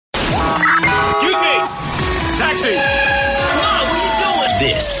Excuse me! Taxi! Come on, what are you doing?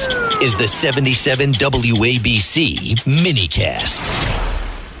 This is the 77 WABC minicast.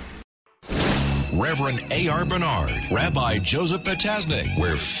 Reverend A.R. Bernard, Rabbi Joseph Potasnik,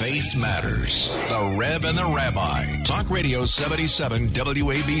 where faith matters. The Rev and the Rabbi. Talk Radio 77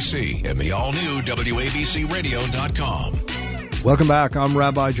 WABC and the all-new WABCRadio.com. Welcome back. I'm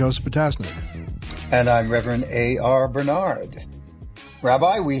Rabbi Joseph Potasnik. And I'm Reverend A.R. Bernard.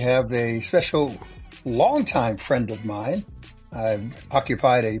 Rabbi, we have a special longtime friend of mine. I've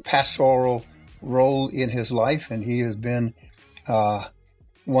occupied a pastoral role in his life, and he has been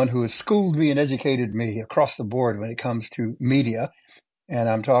one who has schooled me and educated me across the board when it comes to media. And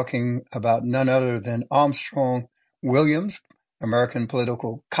I'm talking about none other than Armstrong Williams, American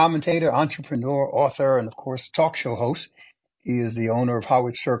political commentator, entrepreneur, author, and of course, talk show host. He is the owner of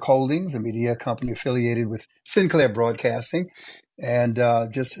Howard Stirk Holdings, a media company affiliated with Sinclair Broadcasting, and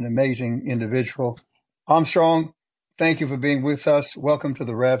just an amazing individual. Armstrong, thank you for being with us. Welcome to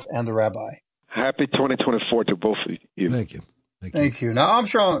the Rev and the Rabbi. Happy 2024 to both of you. Thank you. Thank you. Now,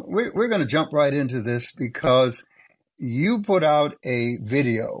 Armstrong, we're going to jump right into this because you put out a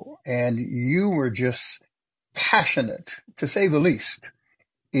video and you were just passionate, to say the least,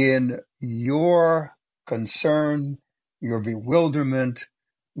 in your concern, your bewilderment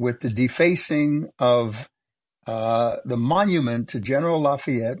with the defacing of the monument to General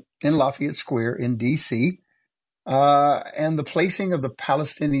Lafayette in Lafayette Square in D.C., and the placing of the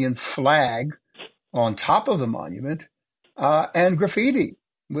Palestinian flag on top of the monument, and graffiti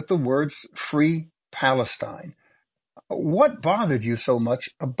with the words "Free Palestine." What bothered you so much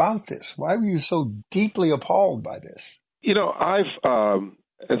about this? Why were you so deeply appalled by this? You know, I've,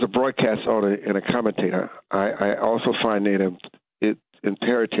 as a broadcast owner and a commentator, I also find it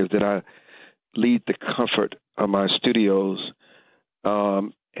imperative that I lead the comfort of my studios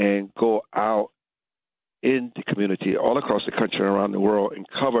and go out in the community all across the country and around the world and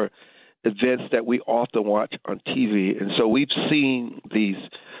cover events that we often watch on TV. And so we've seen these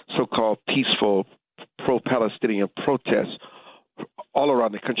so-called peaceful pro-Palestinian protests all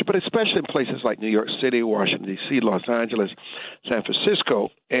around the country, but especially in places like New York City, Washington, D.C., Los Angeles, San Francisco.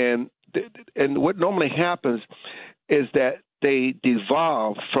 And what normally happens is that they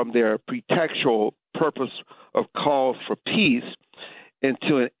devolve from their pretextual purpose of calls for peace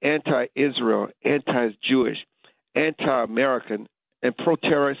into an anti-Israel, anti-Jewish, anti-American, and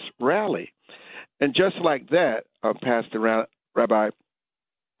pro-terrorist rally. And just like that, Pastor Rabbi,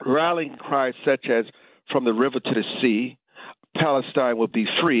 rallying cries such as "From the river to the sea," "Palestine will be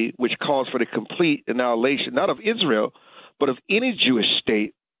free," which calls for the complete annihilation, not of Israel, but of any Jewish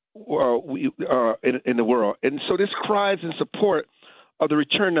state in the world. And so this cries in support of the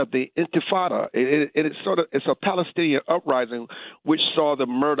return of the Intifada. It's a Palestinian uprising which saw the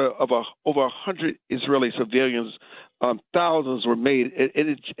murder of over 100 Israeli civilians. Thousands were made.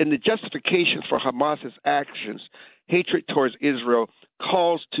 And the justification for Hamas's actions, hatred towards Israel,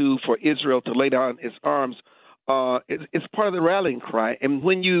 calls for Israel to lay down its arms. It's part of the rallying cry. And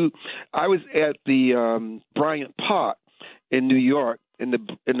I was at the Bryant Park in New York in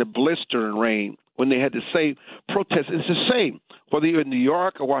the blistering rain when they had the same protest. It's the same whether you're in New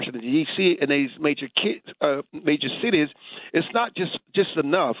York or Washington D.C. and these major cities. It's not just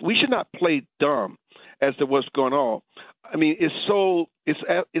enough. We should not play dumb as to what's going on. I mean, it's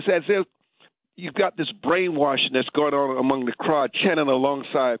as if you've got this brainwashing that's going on among the crowd, chanting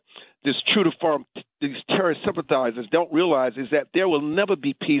alongside this true to form. These terrorist sympathizers don't realize is that there will never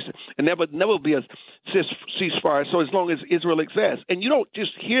be peace and never be a ceasefire. So as long as Israel exists, and you don't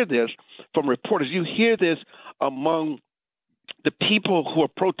just hear this from reporters, you hear this among the people who are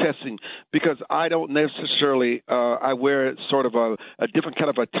protesting, because I don't necessarily I wear sort of a different kind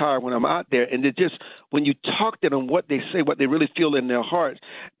of attire when I'm out there, and when you talk to them, what they say, what they really feel in their hearts,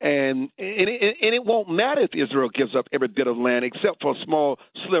 and it won't matter if Israel gives up every bit of land except for a small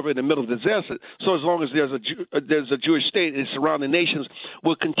sliver in the middle of the desert. So as long as there's a Jewish state and surrounding nations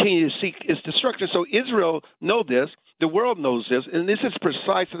will continue to seek its destruction. So Israel know this. The world knows this, and this is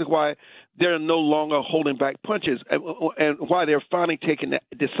precisely why they're no longer holding back punches and why they're finally taking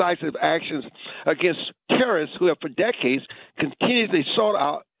decisive actions against terrorists who have for decades continuously sought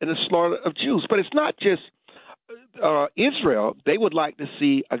out in the slaughter of Jews. But it's not just Israel. They would like to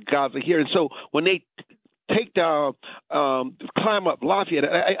see a Gaza here. And so when they take down, climb up Lafayette,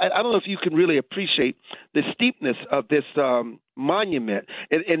 I don't know if you can really appreciate the steepness of this monument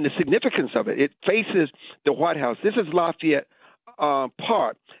and the significance of it. It faces the White House. This is Lafayette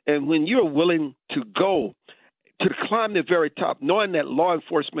Park. And when you're willing to go to climb the very top, knowing that law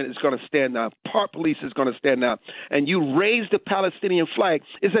enforcement is going to stand down, park police is going to stand down, and you raise the Palestinian flag,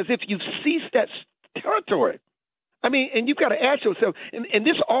 it's as if you've seized that territory. I mean, and you've got to ask yourself, and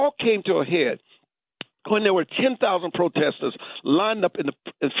this all came to a head when there were 10,000 protesters lined up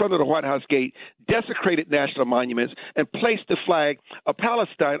in front of the White House gate, desecrated national monuments, and placed the flag of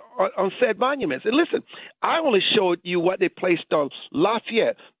Palestine on said monuments. And listen, I only showed you what they placed on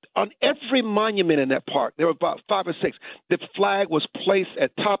Lafayette. On every monument in that park, there were about 5 or 6. The flag was placed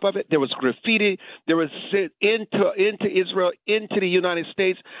at top of it. There was graffiti. There was into Israel, into the United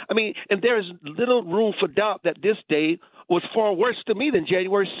States. I mean, and there is little room for doubt that this day was far worse to me than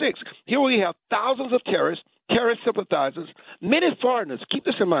January 6th. Here we have thousands of terrorist sympathizers, many foreigners. Keep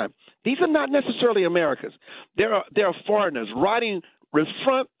this in mind. These are not necessarily Americans. There are foreigners riding in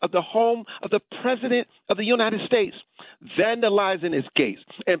front of the home of the President of the United States, vandalizing his gates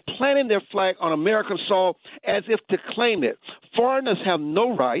and planting their flag on American soil as if to claim it. Foreigners have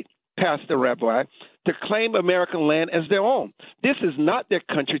no right, Pastor Rabbi, to claim American land as their own. This is not their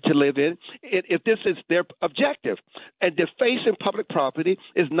country to live in if this is their objective. And defacing public property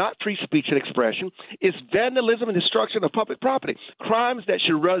is not free speech and expression. It's vandalism and destruction of public property, crimes that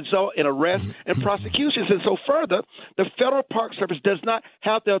should result in arrests and prosecutions. And so further, the Federal Park Service does not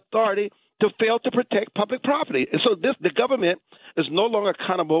have the authority to fail to protect public property. And so the government is no longer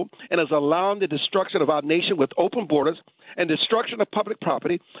accountable and is allowing the destruction of our nation with open borders and destruction of public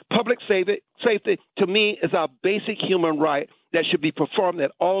property. Public safety, to me, is our basic human right that should be performed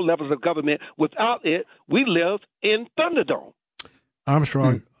at all levels of government. Without it, we live in Thunderdome.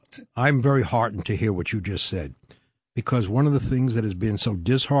 Armstrong, I'm very heartened to hear what you just said, because one of the things that has been so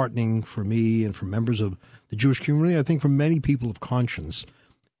disheartening for me and for members of the Jewish community, I think for many people of conscience,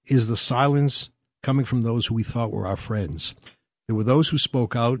 is the silence coming from those who we thought were our friends. There were those who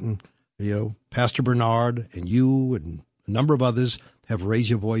spoke out, and Pastor Bernard and you and a number of others have raised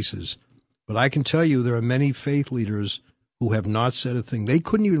your voices. But I can tell you there are many faith leaders who have not said a thing. They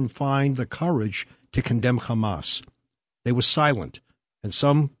couldn't even find the courage to condemn Hamas. They were silent, and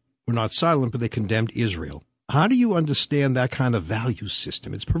some were not silent, but they condemned Israel. How do you understand that kind of value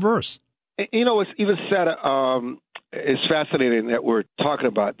system? It's perverse. It's even sadder. It's fascinating that we're talking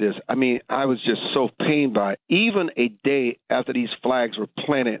about this. I mean, I was just so pained by it. Even a day after these flags were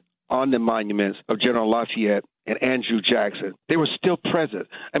planted on the monuments of General Lafayette and Andrew Jackson, they were still present.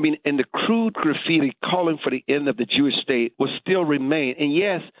 I mean, and the crude graffiti calling for the end of the Jewish state will still remain. And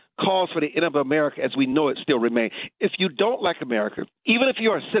yes, calls for the end of America as we know it still remain. If you don't like America, even if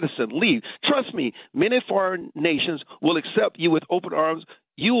you're a citizen, leave. Trust me, many foreign nations will accept you with open arms.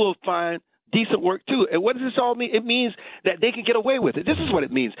 You will find decent work, too. And what does this all mean? It means that they can get away with it. This is what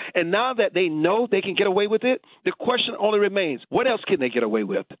it means. And now that they know they can get away with it, the question only remains, what else can they get away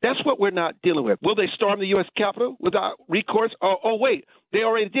with? That's what we're not dealing with. Will they storm the U.S. Capitol without recourse? Oh, wait. They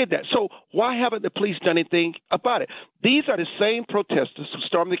already did that. So why haven't the police done anything about it? These are the same protesters who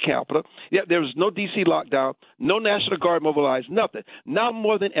stormed the Capitol. Yet there was no D.C. lockdown, no National Guard mobilized, nothing. Now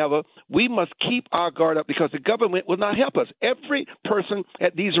more than ever, we must keep our guard up because the government will not help us. Every person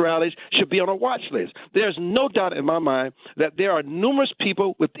at these rallies should be on a watch list. There's no doubt in my mind that there are numerous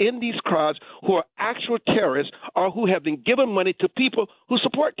people within these crowds who are actual terrorists or who have been given money to people who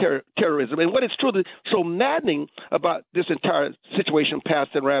support terrorism. And what is truly so maddening about this entire situation,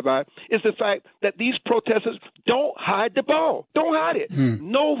 Pastor and Rabbi, is the fact that these protesters don't hide the ball. Don't hide it.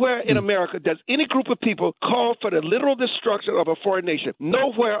 Nowhere in America does any group of people call for the literal destruction of a foreign nation.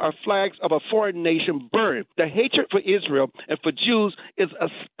 Nowhere are flags of a foreign nation burned. The hatred for Israel and for Jews is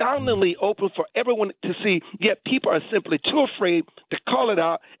astoundingly open for everyone to see, yet people are simply too afraid to call it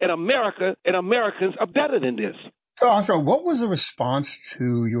out, and America and Americans are better than this. So, Armstrong, what was the response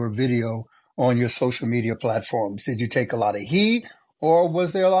to your video on your social media platforms? Did you take a lot of heat, or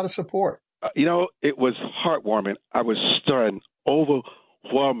was there a lot of support? It was heartwarming. I was stunned.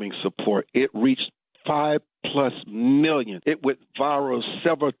 Overwhelming support. It reached 5+ million. It went viral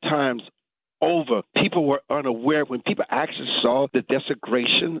several times over. People were unaware. When people actually saw the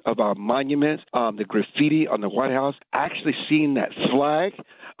desecration of our monuments, the graffiti on the White House, actually seeing that flag.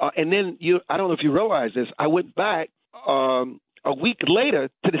 And then I don't know if you realize this, I went back a week later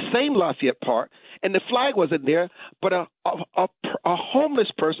to the same Lafayette Park, and the flag wasn't there, but a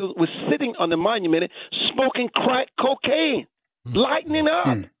homeless person was sitting on the monument smoking crack cocaine, lighting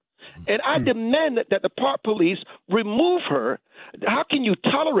up. And I demanded that the park police remove her. How can you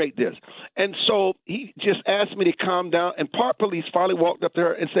tolerate this? And so he just asked me to calm down, and park police finally walked up to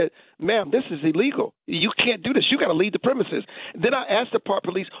her and said, ma'am, this is illegal. You can't do this. You got to leave the premises. Then I asked the park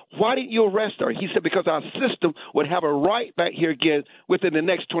police, why didn't you arrest her? He said, because our system would have her right back here again within the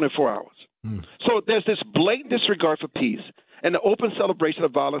next 24 hours. So there's this blatant disregard for peace, and the open celebration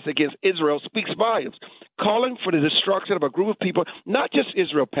of violence against Israel speaks volumes, calling for the destruction of a group of people, not just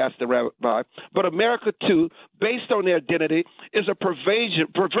Israel, Pastor Rabbi, but America too, based on their identity, is a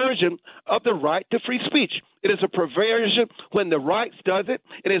perversion of the right to free speech. It is a perversion when the right does it.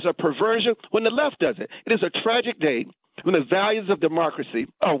 It is a perversion when the left does it. It is a tragic day when the values of democracy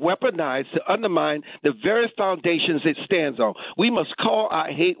are weaponized to undermine the very foundations it stands on. We must call out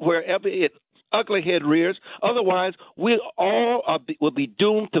hate wherever it ugly head rears. Otherwise, we all will be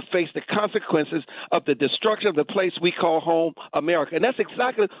doomed to face the consequences of the destruction of the place we call home, America. And that's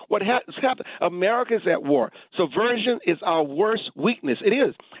exactly what has happened. America is at war. Subversion is our worst weakness. It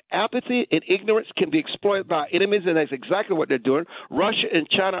is. Apathy and ignorance can be exploited by enemies, and that's exactly what they're doing. Russia and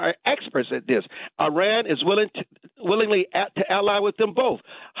China are experts at this. Iran is willingly to ally with them both.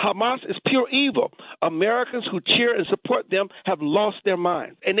 Hamas is pure evil. Americans who cheer and support them have lost their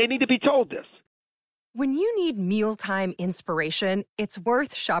minds, and they need to be told this. When you need mealtime inspiration, it's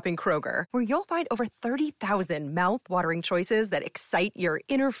worth shopping Kroger, where you'll find over 30,000 mouth-watering choices that excite your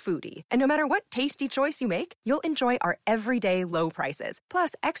inner foodie. And no matter what tasty choice you make, you'll enjoy our everyday low prices,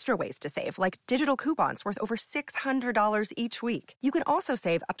 plus extra ways to save, like digital coupons worth over $600 each week. You can also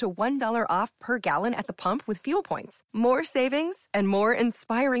save up to $1 off per gallon at the pump with fuel points. More savings and more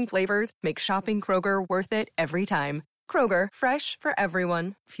inspiring flavors make shopping Kroger worth it every time. Kroger, fresh for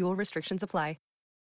everyone. Fuel restrictions apply.